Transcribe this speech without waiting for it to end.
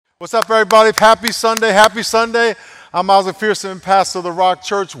What's up, everybody? Happy Sunday, happy Sunday. I'm Miles McPherson, pastor of the Rock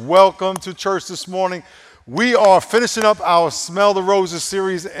Church. Welcome to church this morning. We are finishing up our Smell the Roses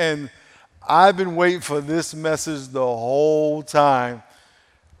series, and I've been waiting for this message the whole time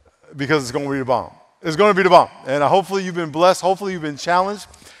because it's going to be the bomb. It's going to be the bomb, and hopefully you've been blessed. Hopefully you've been challenged.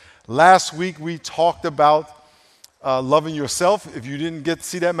 Last week we talked about loving yourself. If you didn't get to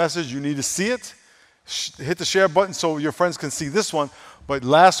see that message, you need to see it. Hit the share button so your friends can see this one. But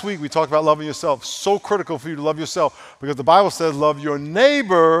last week we talked about loving yourself. So critical for you to love yourself because the Bible says love your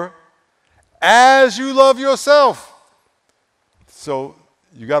neighbor as you love yourself. So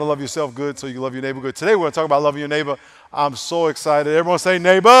you got to love yourself good so you can love your neighbor good. Today we're going to talk about loving your neighbor. I'm so excited. Everyone say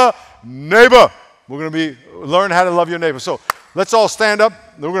neighbor, neighbor. We're going to be learning how to love your neighbor. So let's all stand up.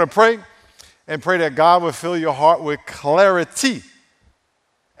 We're going to pray and pray that God will fill your heart with clarity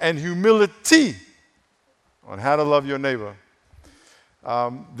and humility on how to love your neighbor.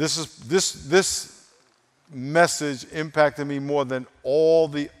 This message impacted me more than all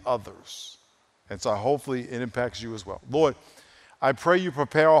the others. And so hopefully it impacts you as well. Lord, I pray you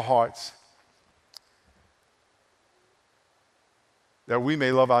prepare our hearts that we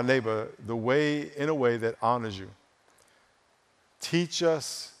may love our neighbor in a way that honors you. Teach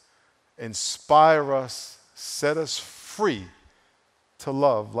us, inspire us, set us free to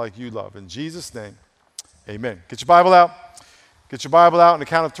love like you love. In Jesus' name, amen. Get your Bible out. Get your Bible out. On the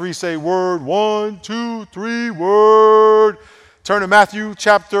count of three, say word. 1, 2, 3, word. Turn to Matthew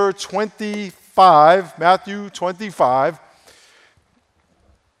chapter 25. Matthew 25.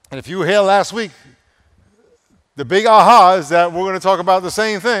 And if you were here last week, the big aha is that we're going to talk about the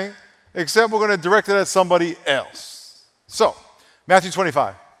same thing, except we're going to direct it at somebody else. So, Matthew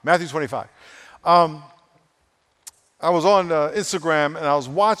 25. Matthew 25. I was on Instagram, and I was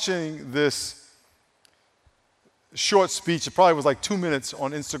watching this short speech. It probably was like 2 minutes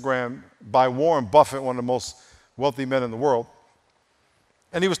on Instagram by Warren Buffett, one of the most wealthy men in the world.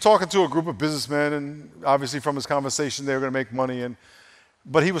 And he was talking to a group of businessmen, and obviously from his conversation, they were going to make money.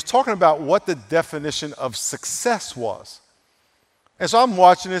 But he was talking about what the definition of success was. And so I'm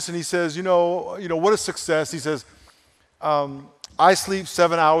watching this, and he says, you know, what is success? He says, I sleep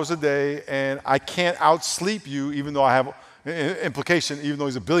 7 hours a day, and I can't outsleep you, even though I have implication, even though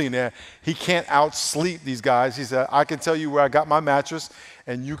he's a billionaire, he can't outsleep these guys. He said, I can tell you where I got my mattress,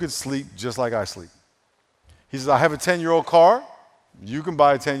 and you can sleep just like I sleep. He says, I have a 10-year-old car. You can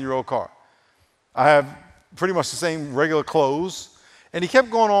buy a 10-year-old car. I have pretty much the same regular clothes. And he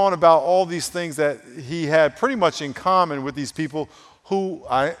kept going on about all these things that he had pretty much in common with these people who,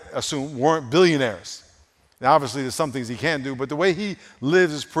 I assume, weren't billionaires. Now, obviously, there's some things he can do, but the way he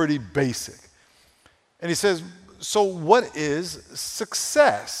lives is pretty basic. And he says, so what is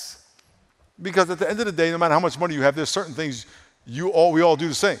success? Because at the end of the day, no matter how much money you have, there's certain things we all do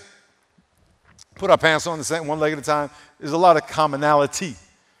the same. Put our pants on the same, one leg at a time. There's a lot of commonality.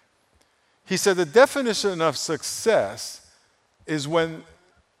 He said the definition of success is when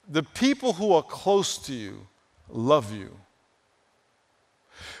the people who are close to you love you.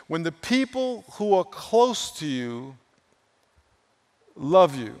 When the people who are close to you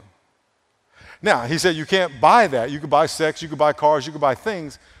love you. Now, he said you can't buy that. You can buy sex, you can buy cars, you can buy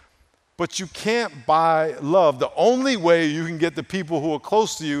things, but you can't buy love. The only way you can get the people who are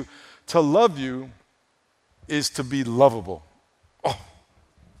close to you to love you is to be lovable. Oh.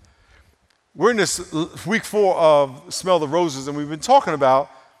 We're in this week 4 of Smell the Roses, and we've been talking about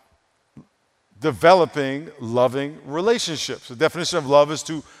developing loving relationships. The definition of love is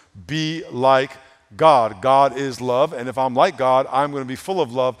to be like God. God is love, and if I'm like God, I'm going to be full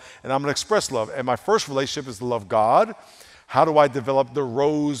of love, and I'm going to express love. And my first relationship is to love God. How do I develop the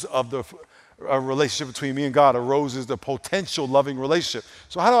rose of the relationship between me and God? A rose is the potential loving relationship.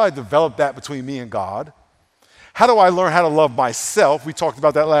 So how do I develop that between me and God? How do I learn how to love myself? We talked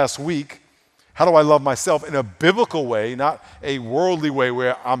about that last week. How do I love myself in a biblical way, not a worldly way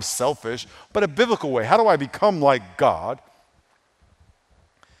where I'm selfish, but a biblical way? How do I become like God?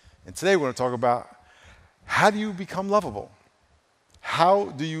 And today we're going to talk about how do you become lovable? How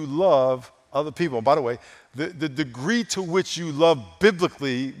do you love other people? And by the way, the degree to which you love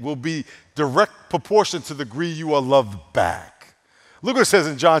biblically will be direct proportion to the degree you are loved back. Look what it says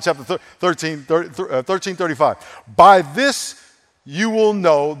in John chapter 13:35. By this you will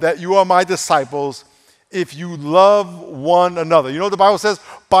know that you are my disciples if you love one another. You know what the Bible says?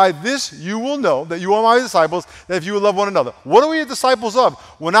 By this you will know that you are my disciples, that if you will love one another. What are we disciples of?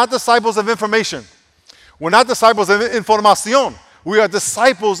 We're not disciples of information. We're not disciples of información. We are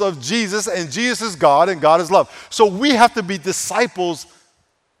disciples of Jesus, and Jesus is God, and God is love. So we have to be disciples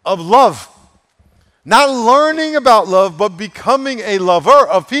of love. Not learning about love, but becoming a lover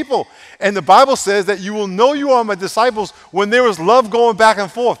of people. And the Bible says that you will know you are my disciples when there is love going back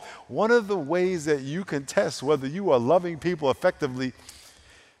and forth. One of the ways that you can test whether you are loving people effectively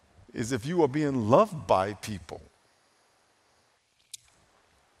is if you are being loved by people.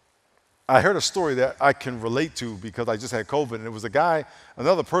 I heard a story that I can relate to because I just had COVID, and it was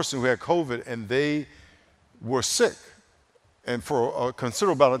another person who had COVID, and they were sick and for a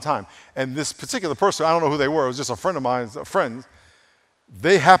considerable amount of time. And this particular person, I don't know who they were, it was just a friend of mine's, a friend,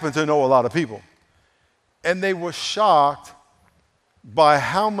 they happened to know a lot of people. And they were shocked by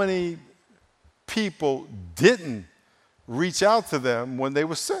how many people didn't reach out to them when they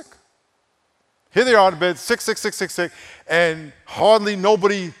were sick. Here they are in bed, sick, and hardly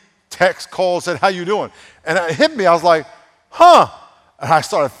nobody text, called, said, how you doing? And it hit me, I was like, huh. And I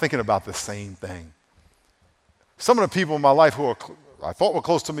started thinking about the same thing. Some of the people in my life who I thought were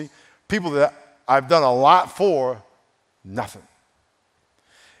close to me, people that I've done a lot for, nothing.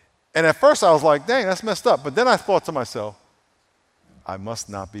 And at first I was like, dang, that's messed up. But then I thought to myself, I must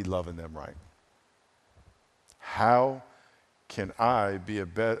not be loving them right. How can I be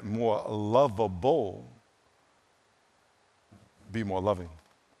more lovable, be more loving?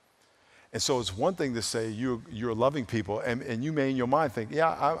 And so it's one thing to say you're loving people, and you may in your mind think,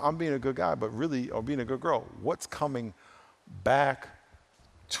 yeah, I'm being a good guy, but really, or being a good girl, what's coming back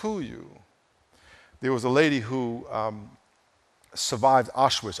to you? There was a lady who survived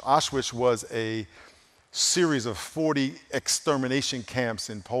Auschwitz. Auschwitz was a series of 40 extermination camps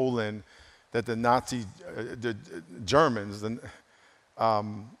in Poland that the Germans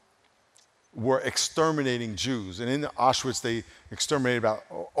were exterminating Jews. And in Auschwitz, they exterminated about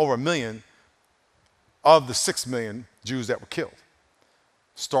over 1 million of the 6 million Jews that were killed.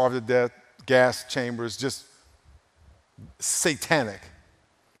 Starved to death, gas chambers, just satanic.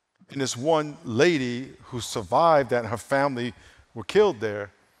 And this one lady who survived that and her family were killed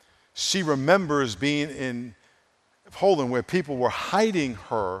there, she remembers being in Poland where people were hiding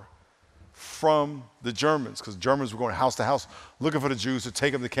her from the Germans, because the Germans were going house to house looking for the Jews to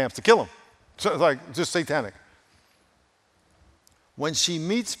take them to camps to kill them. So it's like just satanic. When she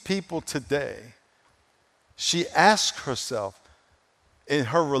meets people today, she asks herself in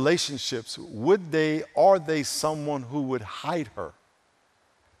her relationships, are they someone who would hide her?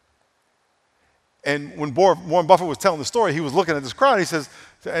 And when Warren Buffett was telling the story, he was looking at this crowd. He says,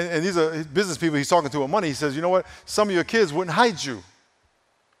 and these are business people he's talking to with money. He says, you know what? Some of your kids wouldn't hide you.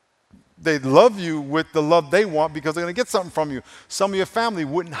 They love you with the love they want because they're going to get something from you. Some of your family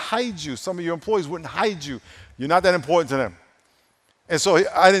wouldn't hide you. Some of your employees wouldn't hide you. You're not that important to them. And so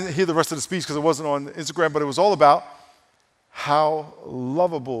I didn't hear the rest of the speech because it wasn't on Instagram, but it was all about how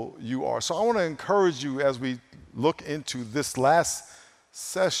lovable you are. So I want to encourage you as we look into this last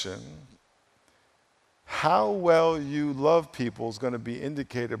session. How well you love people is going to be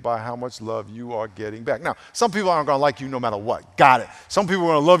indicated by how much love you are getting back. Now, some people aren't going to like you no matter what. Got it. Some people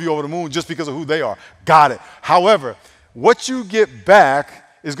are going to love you over the moon just because of who they are. Got it. However, what you get back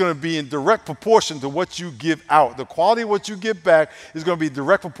is going to be in direct proportion to what you give out. The quality of what you give back is going to be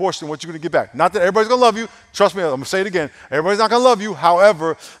direct proportion to what you're going to give back. Not that everybody's going to love you. Trust me, I'm going to say it again. Everybody's not going to love you.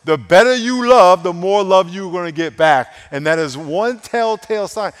 However, the better you love, the more love you're going to get back. And that is one telltale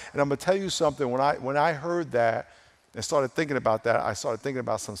sign. And I'm going to tell you something. When I heard that and started thinking about that, I started thinking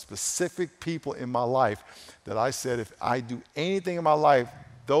about some specific people in my life that I said, if I do anything in my life,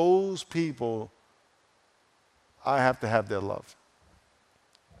 those people, I have to have their love.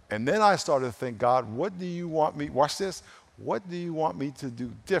 And then I started to think, God, what do you want me, watch this, what do you want me to do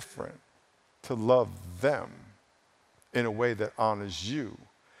different to love them in a way that honors you?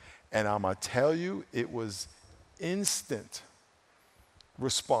 And I'm going to tell you, it was instant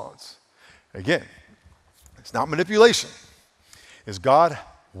response. Again, it's not manipulation. It's God,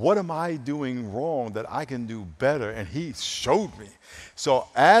 what am I doing wrong that I can do better? And he showed me. So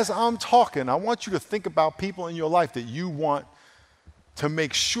as I'm talking, I want you to think about people in your life that you want to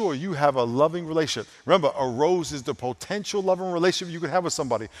make sure you have a loving relationship. Remember, a rose is the potential loving relationship you could have with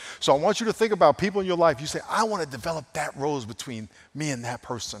somebody. So I want you to think about people in your life. You say, I want to develop that rose between me and that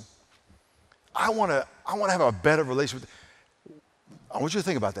person. I want to have a better relationship. I want you to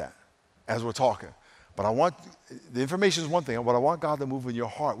think about that as we're talking. But the information is one thing, but I want God to move in your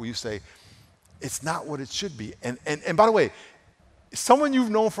heart where you say, it's not what it should be. And by the way, someone you've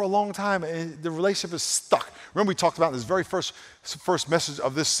known for a long time and the relationship is stuck. Remember we talked about in this very first message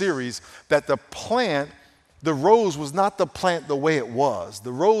of this series that the rose was not the plant the way it was.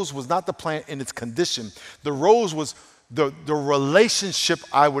 The rose was not the plant in its condition. The rose was the relationship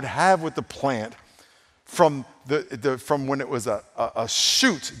I would have with the plant from from when it was a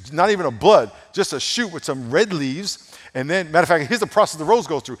shoot, not even a bud, just a shoot with some red leaves. And then, matter of fact, here's the process the rose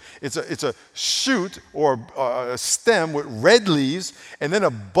goes through. It's a shoot or a stem with red leaves, and then a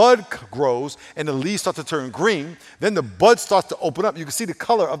bud grows, and the leaves start to turn green. Then the bud starts to open up. You can see the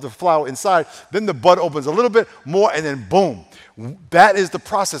color of the flower inside. Then the bud opens a little bit more, and then boom. That is the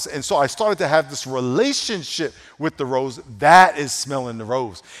process. And so I started to have this relationship with the rose. That is smelling the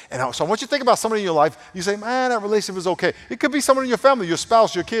rose. And so I want you to think about somebody in your life. You say, man, that relationship is okay. It could be someone in your family, your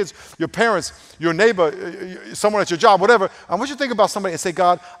spouse, your kids, your parents, your neighbor, someone at your job, whatever. I want you to think about somebody and say,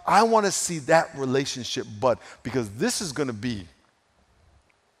 God, I want to see that relationship bud, because this is going to be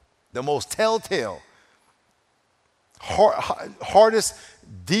the most telltale, hardest,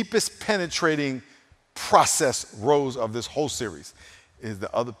 deepest penetrating process rose of this whole series is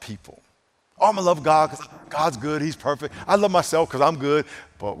the other people. Oh, I'm going to love God because God's good. He's perfect. I love myself because I'm good.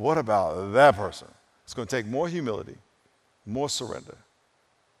 But what about that person? It's going to take more humility, more surrender.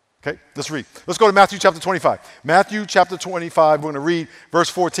 Okay, let's read. Let's go to Matthew chapter 25. Matthew chapter 25, we're going to read verse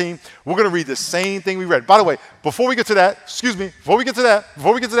 14. We're going to read the same thing we read. By the way, before we get to that,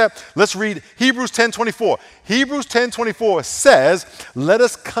 let's read Hebrews 10:24. Hebrews 10:24 says, let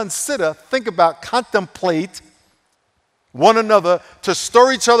us consider, think about, contemplate one another to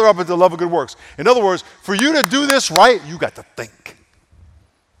stir each other up into love of good works. In other words, for you to do this right, you got to think.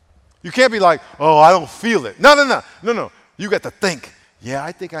 You can't be like, oh, I don't feel it. No. You got to think. Yeah,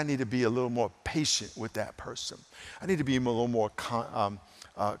 I think I need to be a little more patient with that person. I need to be a little more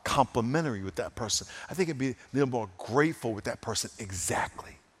complimentary with that person. I think I'd be a little more grateful with that person.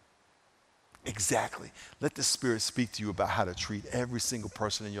 Exactly. Let the Spirit speak to you about how to treat every single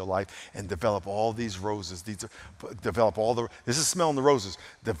person in your life and develop all these roses. This is smelling the roses,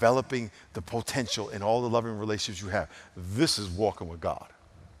 developing the potential in all the loving relationships you have. This is walking with God.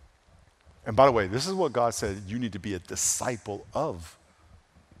 And by the way, this is what God said you need to be a disciple of.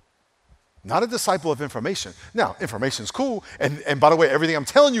 Not a disciple of information. Now, information is cool, and by the way, everything I'm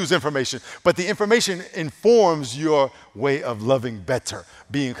telling you is information, but the information informs your way of loving better,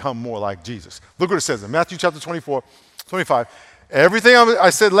 become more like Jesus. Look what it says in Matthew chapter 25. Everything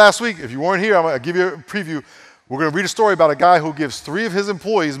I said last week, if you weren't here, I'm going to give you a preview. We're going to read a story about a guy who gives 3 of his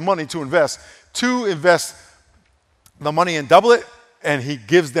employees money to invest. 2 invest the money and double it, and he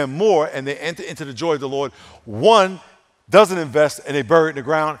gives them more, and they enter into the joy of the Lord. 1 doesn't invest, and they bury it in the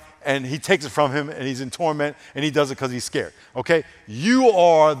ground, and he takes it from him, and he's in torment, and he does it because he's scared, okay? You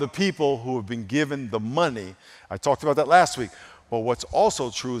are the people who have been given the money. I talked about that last week. But what's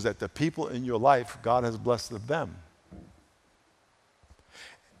also true is that the people in your life, God has blessed them.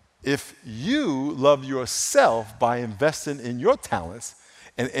 If you love yourself by investing in your talents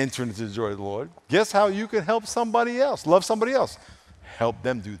and entering into the joy of the Lord, guess how you can help somebody else, love somebody else? Help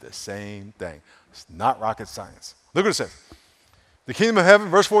them do the same thing. It's not rocket science. Look what it says. The kingdom of heaven,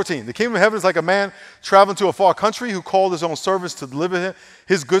 verse 14, the kingdom of heaven is like a man traveling to a far country who called his own servants to deliver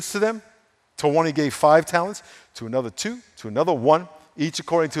his goods to them. To one he gave 5 talents, to another 2, to another 1, each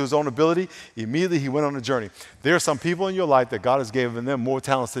according to his own ability. Immediately he went on a journey. There are some people in your life that God has given them more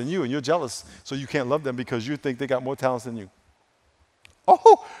talents than you, and you're jealous, so you can't love them because you think they got more talents than you.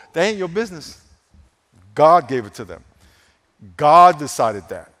 Oh, that ain't your business. God gave it to them. God decided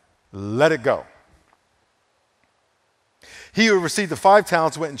that. Let it go. He who received the 5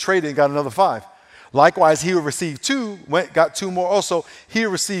 talents went and traded and got another 5. Likewise, he who received 2 got 2 more also. He who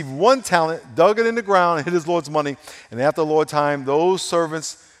received 1 talent dug it in the ground and hid his Lord's money. And after a long time, those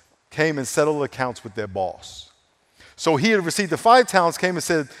servants came and settled accounts with their boss. So he who received the 5 talents came and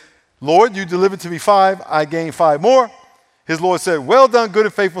said, Lord, you delivered to me 5. I gained 5 more. His Lord said, well done, good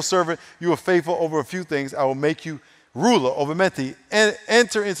and faithful servant. You are faithful over a few things. I will make you ruler over many, and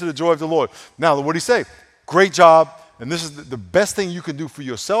enter into the joy of the Lord. Now, what did he say? Great job. And this is the best thing you can do for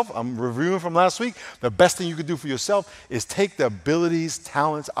yourself. I'm reviewing from last week. The best thing you can do for yourself is take the abilities,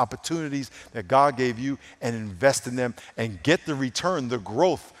 talents, opportunities that God gave you and invest in them and get the return, the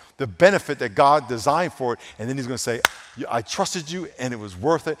growth, the benefit that God designed for it. And then he's going to say, I trusted you and it was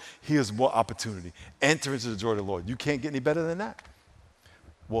worth it. Here's more opportunity. Enter into the joy of the Lord. You can't get any better than that.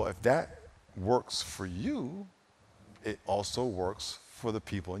 Well, if that works for you, it also works for the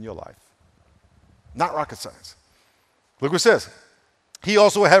people in your life. Not rocket science. Look what it says. He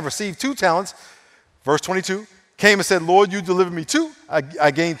also had received 2 talents. Verse 22, came and said, Lord, you delivered me 2. I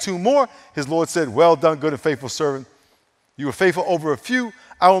gained 2 more. His Lord said, well done, good and faithful servant. You were faithful over a few.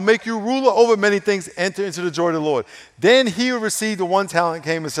 I will make you ruler over many things. Enter into the joy of the Lord. Then he who received the 1 talent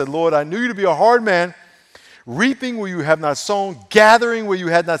came and said, Lord, I knew you to be a hard man, reaping where you have not sown, gathering where you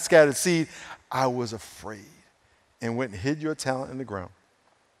had not scattered seed. I was afraid and went and hid your talent in the ground.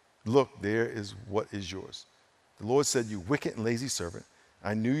 Look, there is what is yours. The Lord said, you wicked and lazy servant,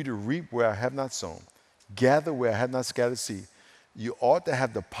 I knew you to reap where I have not sown, gather where I have not scattered seed. You ought to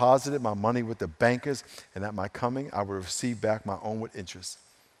have deposited my money with the bankers, and at my coming I will receive back my own with interest.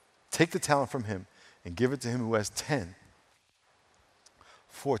 Take the talent from him and give it to him who has 10.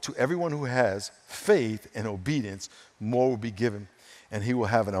 For to everyone who has faith and obedience, more will be given, and he will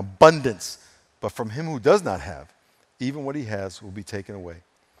have an abundance. But from him who does not have, even what he has will be taken away.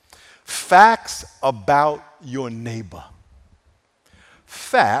 Facts about your neighbor.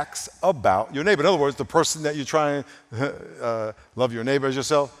 Facts about your neighbor. In other words, the person that you're trying to love your neighbor as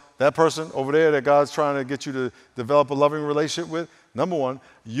yourself, that person over there that God's trying to get you to develop a loving relationship with, number one,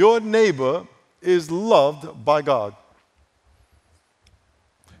 your neighbor is loved by God.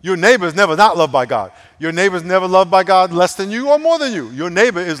 Your neighbor is never not loved by God. Your neighbor is never loved by God less than you or more than you. Your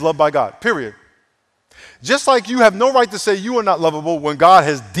neighbor is loved by God, period. Just like you have no right to say you are not lovable when God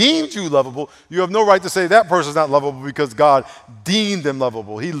has deemed you lovable, you have no right to say that person is not lovable because God deemed them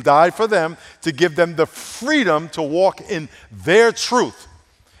lovable. He died for them to give them the freedom to walk in their truth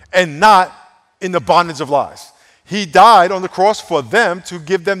and not in the bondage of lies. He died on the cross for them to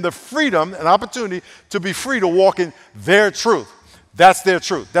give them the freedom and opportunity to be free to walk in their truth. That's their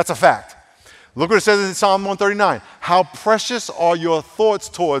truth. That's a fact. Look what it says in Psalm 139. How precious are your thoughts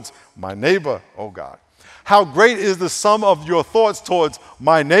towards my neighbor, oh God. How great is the sum of your thoughts towards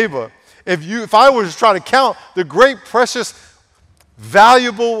my neighbor. If I were to try to count the great, precious,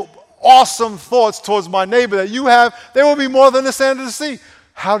 valuable, awesome thoughts towards my neighbor that you have, they will be more than the sand of the sea.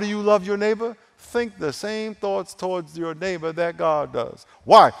 How do you love your neighbor? Think the same thoughts towards your neighbor that God does.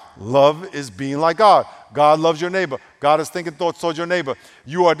 Why? Love is being like God. God loves your neighbor. God is thinking thoughts towards your neighbor.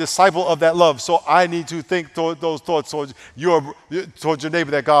 You are a disciple of that love, so I need to think those thoughts towards your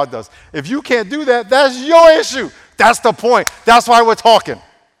neighbor that God does. If you can't do that, that's your issue. That's the point. That's why we're talking.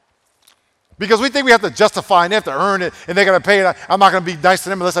 Because we think we have to justify and they have to earn it and they're going to pay it. I'm not going to be nice to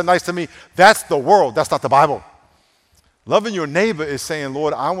them unless they're nice to me. That's the world. That's not the Bible. Loving your neighbor is saying,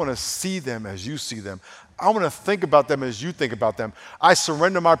 Lord, I want to see them as you see them. I want to think about them as you think about them. I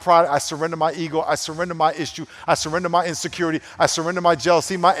surrender my pride. I surrender my ego. I surrender my issue. I surrender my insecurity. I surrender my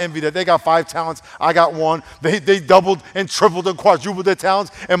jealousy, my envy that they got 5 talents. I got 1. They doubled and tripled and quadrupled their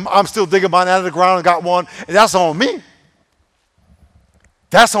talents, and I'm still digging mine out of the ground and got 1. And that's on me.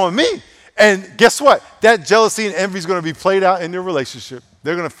 That's on me. And guess what? That jealousy and envy is going to be played out in their relationship.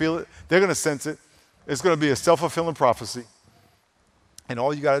 They're going to feel it. They're going to sense it. It's going to be a self-fulfilling prophecy. And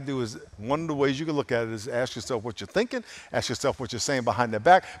all you got to do is, one of the ways you can look at it is ask yourself what you're thinking, ask yourself what you're saying behind their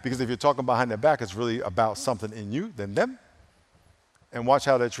back, because if you're talking behind their back, it's really about something in you than them. And watch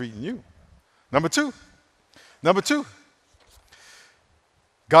how they're treating you. Number two,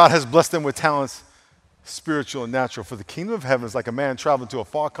 God has blessed them with talents, spiritual and natural. For the kingdom of heaven is like a man traveling to a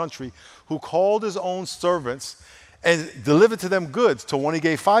far country who called his own servants and delivered to them goods. To one he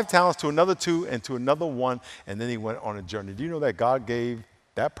gave 5 talents, to another 2, and to another 1, and then he went on a journey. Do you know that God gave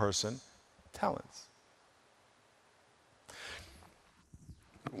that person talents?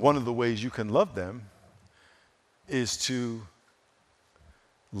 One of the ways you can love them is to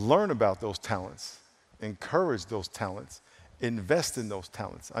learn about those talents, encourage those talents, invest in those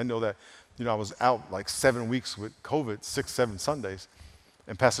talents. I know that, I was out like 7 weeks with COVID, 6, 7 Sundays,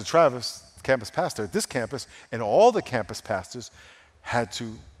 and Pastor Travis, campus pastor at this campus, and all the campus pastors had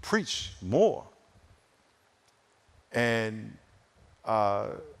to preach more. And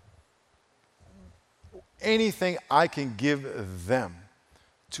anything I can give them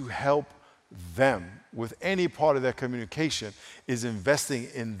to help them with any part of their communication is investing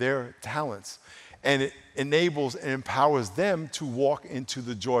in their talents. And it enables and empowers them to walk into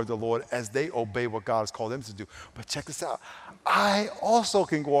the joy of the Lord as they obey what God has called them to do. But check this out. I also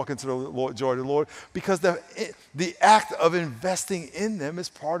can walk into the joy of the Lord because the act of investing in them is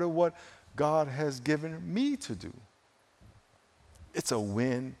part of what God has given me to do. It's a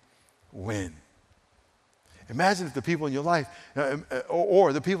win-win. Imagine if the people in your life,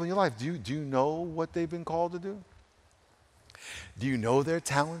 or the people in your life, do you know what they've been called to do? Do you know their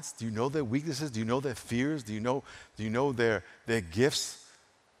talents? Do you know their weaknesses? Do you know their fears? Do you know their gifts?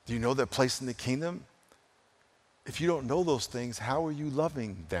 Do you know their place in the kingdom? If you don't know those things, how are you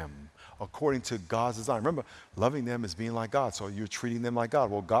loving them according to God's design? Remember, loving them is being like God, so you're treating them like God.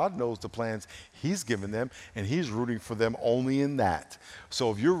 Well, God knows the plans he's given them, and he's rooting for them only in that.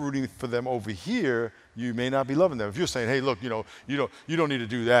 So if you're rooting for them over here, you may not be loving them. If you're saying, hey, look, you don't need to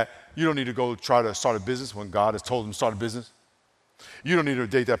do that. You don't need to go try to start a business when God has told them to start a business. You don't need to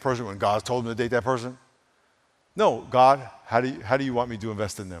date that person when God's told them to date that person. No, God, how do you want me to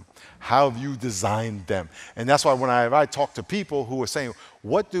invest in them? How have you designed them? And that's why when I talk to people who are saying,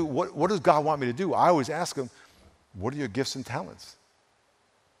 what does God want me to do? I always ask them, What are your gifts and talents?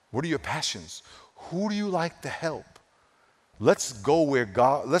 What are your passions? Who do you like to help? Let's go where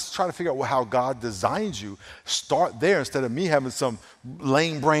God, let's try to figure out how God designed you. Start there instead of me having some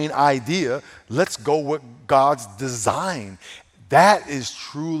lame brain idea. Let's go with God's design. That is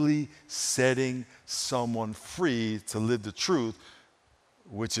truly setting someone free to live the truth,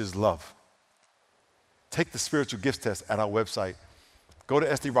 which is love. Take the spiritual gifts test at our website. Go to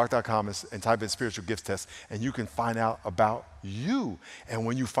sdrock.com and type in spiritual gifts test, and you can find out about you. And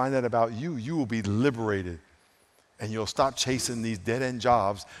when you find out about you, you will be liberated. And you'll stop chasing these dead-end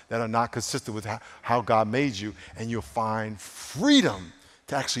jobs that are not consistent with how God made you, and you'll find freedom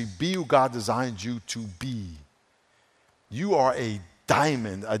to actually be who God designed you to be. You are a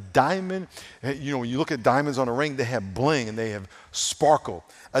diamond. A diamond, you know, when you look at diamonds on a ring, they have bling and they have sparkle.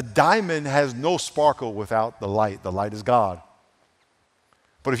 A diamond has no sparkle without the light. The light is God.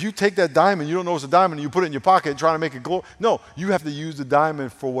 But if you take that diamond, you don't know it's a diamond, and you put it in your pocket trying to make it glow. No, you have to use the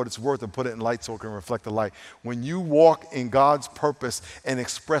diamond for what it's worth and put it in light so it can reflect the light. When you walk in God's purpose and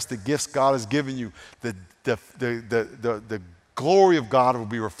express the gifts God has given you, the glory of God will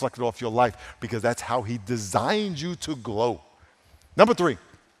be reflected off your life, because that's how he designed you to glow. Number 3,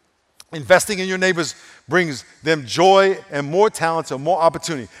 investing in your neighbors brings them joy and more talents and more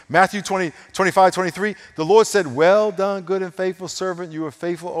opportunity. Matthew 25:23, the Lord said, "Well done, good and faithful servant. You are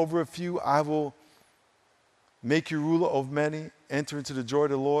faithful over a few. I will make you ruler over many. Enter into the joy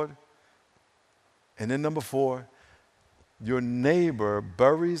of the Lord." And then number 4, your neighbor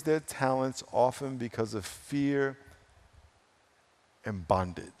buries their talents often because of fear and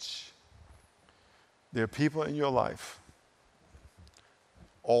bondage. There are people in your life,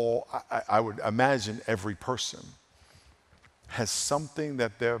 I would imagine every person has something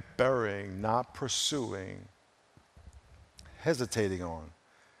that they're burying, not pursuing, hesitating on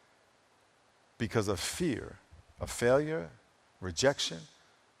because of fear of failure, rejection,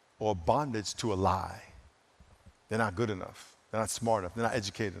 or bondage to a lie. They're not good enough. They're not smart enough. They're not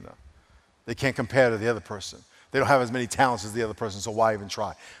educated enough. They can't compare to the other person. They don't have as many talents as the other person, so why even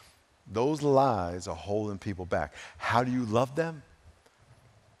try? Those lies are holding people back. How do you love them?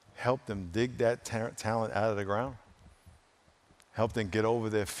 Help them dig that talent out of the ground. Help them get over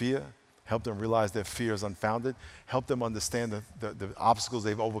their fear. Help them realize their fear is unfounded. Help them understand the obstacles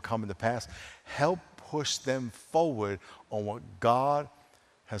they've overcome in the past. Help push them forward on what God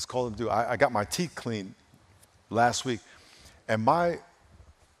has called them to do. I got my teeth cleaned last week, and my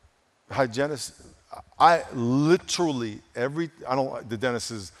hygienist, I literally I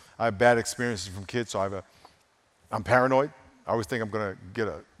have bad experiences from kids, so I'm paranoid. I always think I'm going to get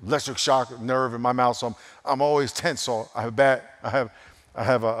an electric shock nerve in my mouth, so I'm always tense. So I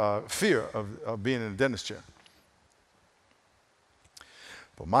have a fear of being in a dentist chair.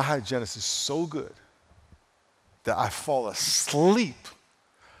 But my hygienist is so good that I fall asleep.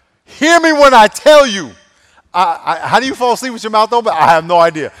 Hear me when I tell you. How do you fall asleep with your mouth open? I have no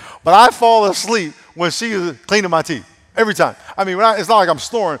idea. But I fall asleep when she is cleaning my teeth. Every time. I mean, it's not like I'm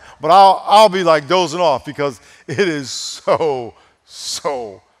snoring, but I'll be like dozing off because it is so,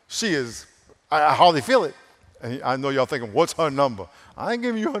 I hardly feel it. And I know y'all thinking, what's her number? I ain't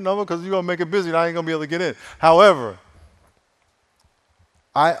giving you her number because you're going to make it busy and I ain't going to be able to get in. However,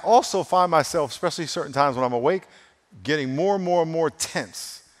 I also find myself, especially certain times when I'm awake, getting more and more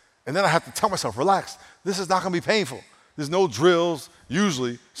tense. And then I have to tell myself, relax. This is not going to be painful. There's no drills.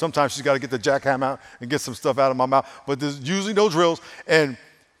 Usually, sometimes she's got to get the jackhammer out and get some stuff out of my mouth, but there's usually no drills.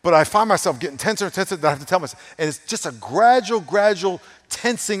 But I find myself getting tenser and tenser, that I have to tell myself. And it's just a gradual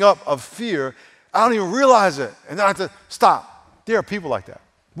tensing up of fear. I don't even realize it. And then I have to stop. There are people like that,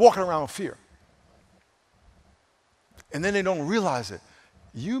 walking around with fear. And then they don't realize it.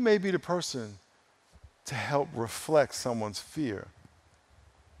 You may be the person to help reflect someone's fear.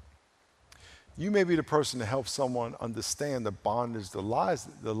 You may be the person to help someone understand the bondage, the lies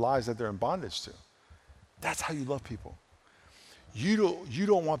that they're in bondage to. That's how you love people. You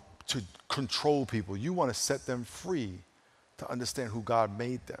don't want to control people. You want to set them free to understand who God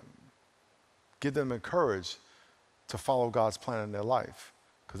made them. Give them courage to follow God's plan in their life,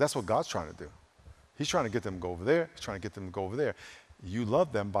 because that's what God's trying to do. He's trying to get them to go over there. He's trying to get them to go over there. You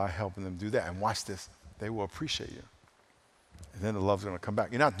love them by helping them do that. And watch this. They will appreciate you. And then the love's going to come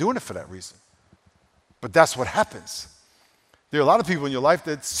back. You're not doing it for that reason. But that's what happens. There are a lot of people in your life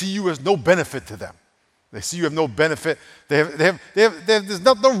that see you as no benefit to them. They see you have no benefit. There's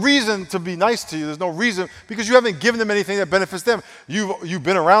no reason to be nice to you. There's no reason, because you haven't given them anything that benefits them. You've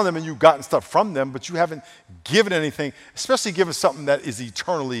been around them and you've gotten stuff from them, but you haven't given anything, especially given something that is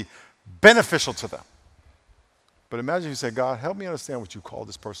eternally beneficial to them. But imagine if you say, God, help me understand what you call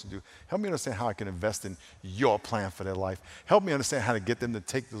this person to do. Help me understand how I can invest in your plan for their life. Help me understand how to get them to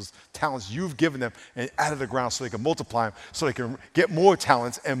take those talents you've given them and out of the ground so they can multiply them, so they can get more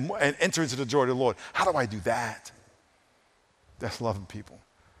talents and enter into the joy of the Lord. How do I do that? That's loving people.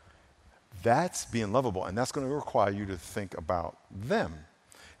 That's being lovable, and that's going to require you to think about them.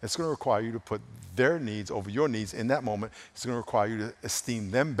 It's going to require you to put their needs over your needs in that moment. It's going to require you to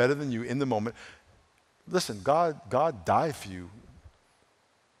esteem them better than you in the moment. Listen, God died for you.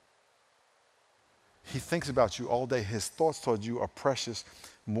 He thinks about you all day. His thoughts toward you are precious,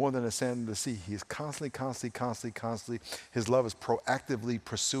 more than the sand of the sea. He is constantly. His love is proactively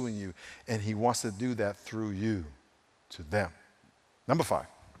pursuing you, and he wants to do that through you to them. Number 5.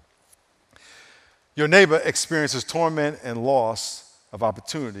 Your neighbor experiences torment and loss of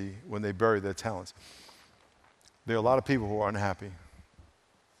opportunity when they bury their talents. There are a lot of people who are unhappy.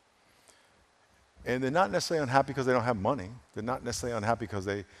 And they're not necessarily unhappy because they don't have money. They're not necessarily unhappy because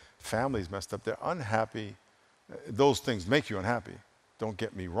their family's messed up. They're unhappy. Those things make you unhappy. Don't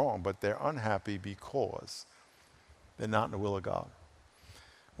get me wrong, but they're unhappy because they're not in the will of God.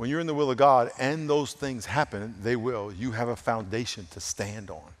 When you're in the will of God and those things happen, they will. You have a foundation to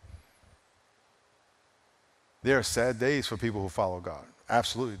stand on. There are sad days for people who follow God.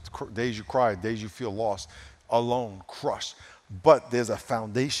 Absolutely. Days you cry, days you feel lost, alone, crushed. But there's a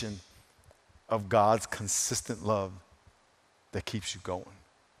foundation of God's consistent love that keeps you going.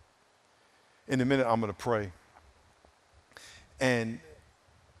 In a minute, I'm going to pray. And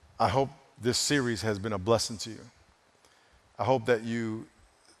I hope this series has been a blessing to you. I hope that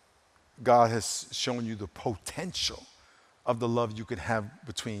God has shown you the potential of the love you can have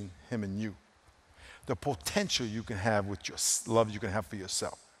between him and you. The potential you can have with your love you can have for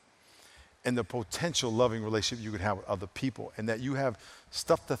yourself. And the potential loving relationship you can have with other people. And that you have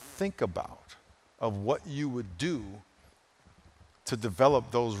stuff to think about of what you would do to develop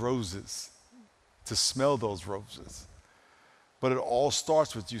those roses, to smell those roses. But it all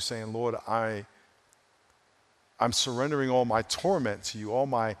starts with you saying, Lord, I'm surrendering all my torment to you, all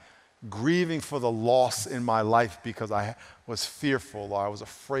my grieving for the loss in my life because I was fearful or I was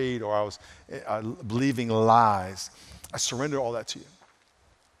afraid or I was believing lies. I surrender all that to you.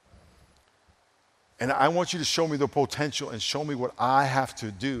 And I want you to show me the potential and show me what I have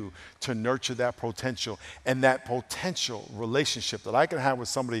to do to nurture that potential. And that potential relationship that I can have with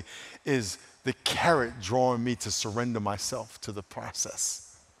somebody is the carrot drawing me to surrender myself to the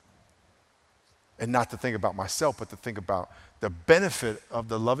process. And not to think about myself, but to think about the benefit of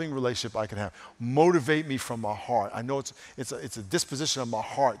the loving relationship I can have. Motivate me from my heart. I know it's a disposition of my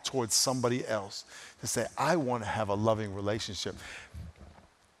heart towards somebody else to say, I want to have a loving relationship.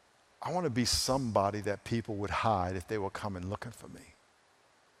 I want to be somebody that people would hide if they were coming looking for me.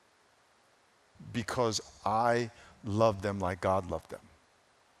 Because I love them like God loved them.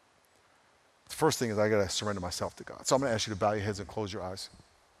 The first thing is I got to surrender myself to God. So I'm going to ask you to bow your heads and close your eyes.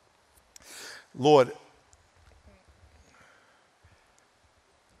 Lord,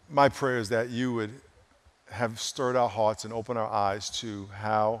 my prayer is that you would have stirred our hearts and opened our eyes to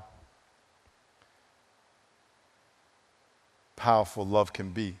how powerful love can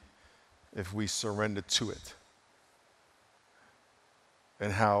be if we surrender to it,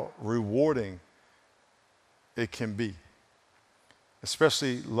 and how rewarding it can be,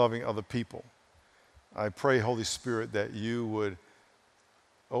 especially loving other people. I pray, Holy Spirit, that you would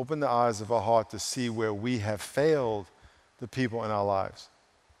open the eyes of our heart to see where we have failed the people in our lives,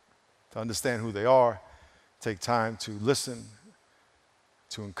 to understand who they are, take time to listen,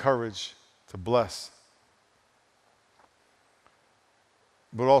 to encourage, to bless.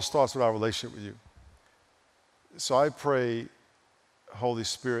 But it all starts with our relationship with you. So I pray, Holy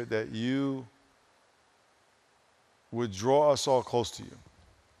Spirit, that you would draw us all close to you.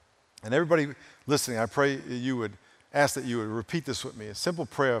 And everybody listening, I pray that you would ask that you would repeat this with me, a simple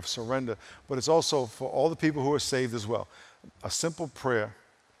prayer of surrender, but it's also for all the people who are saved as well. A simple prayer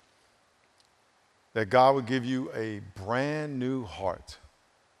that God would give you a brand new heart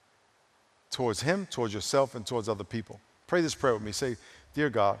towards him, towards yourself, and towards other people. Pray this prayer with me. Say, Dear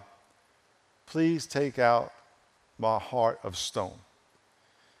God, please take out my heart of stone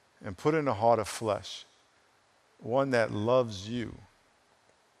and put in a heart of flesh, one that loves you,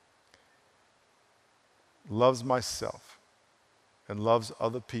 loves myself, and loves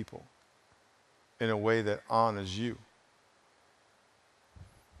other people in a way that honors you.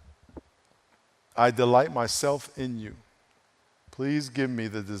 I delight myself in you. Please give me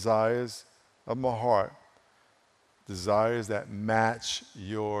the desires of my heart, desires that match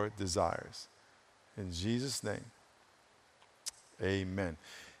your desires. In Jesus' name, amen.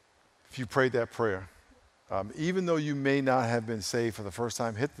 If you prayed that prayer, Even though you may not have been saved for the first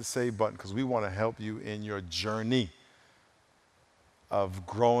time, hit the save button because we want to help you in your journey of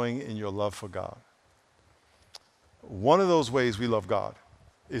growing in your love for God. One of those ways we love God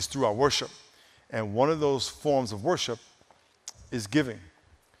is through our worship. And one of those forms of worship is giving.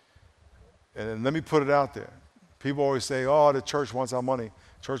 And let me put it out there. People always say, oh, the church wants our money.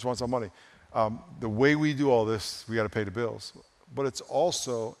 Church wants our money. The way we do all this, we got to pay the bills. But it's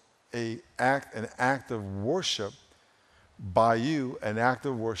also an act of worship by you, an act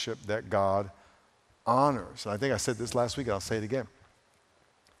of worship that God honors. And I think I said this last week, and I'll say it again.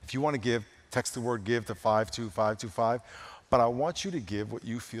 If you want to give, text the word give to 52525. But I want you to give what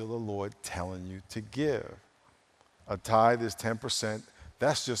you feel the Lord telling you to give. A tithe is 10%.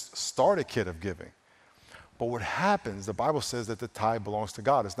 That's just start a kit of giving. But what happens, the Bible says that the tithe belongs to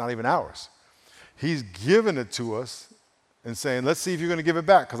God. It's not even ours. He's given it to us and saying, let's see if you're going to give it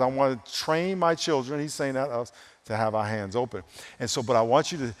back because I want to train my children. He's saying that to us to have our hands open. And so, but I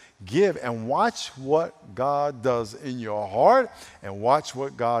want you to give and watch what God does in your heart and watch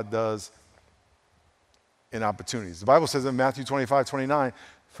what God does in opportunities. The Bible says in Matthew 25:29,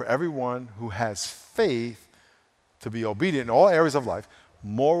 for everyone who has faith to be obedient in all areas of life,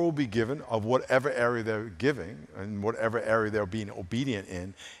 more will be given of whatever area they're giving and whatever area they're being obedient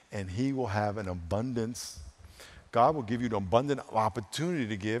in, and he will have an abundance. God will give you an abundant opportunity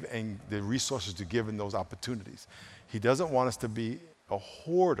to give and the resources to give in those opportunities. He doesn't want us to be a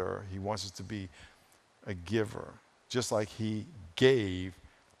hoarder. He wants us to be a giver, just like he gave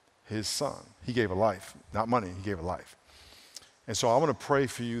his son. He gave a life, not money. He gave a life. And so I want to pray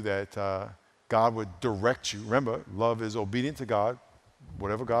for you that God would direct you. Remember, love is obedient to God,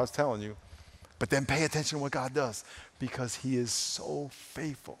 whatever God's telling you, but then pay attention to what God does because he is so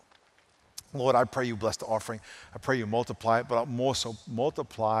faithful. Lord, I pray you bless the offering. I pray you multiply it, but more so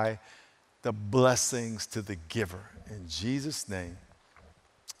multiply the blessings to the giver. In Jesus' name,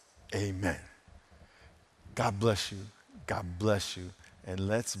 amen. God bless you. God bless you. And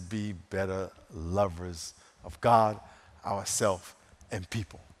let's be better lovers of God, ourselves, and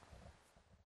people.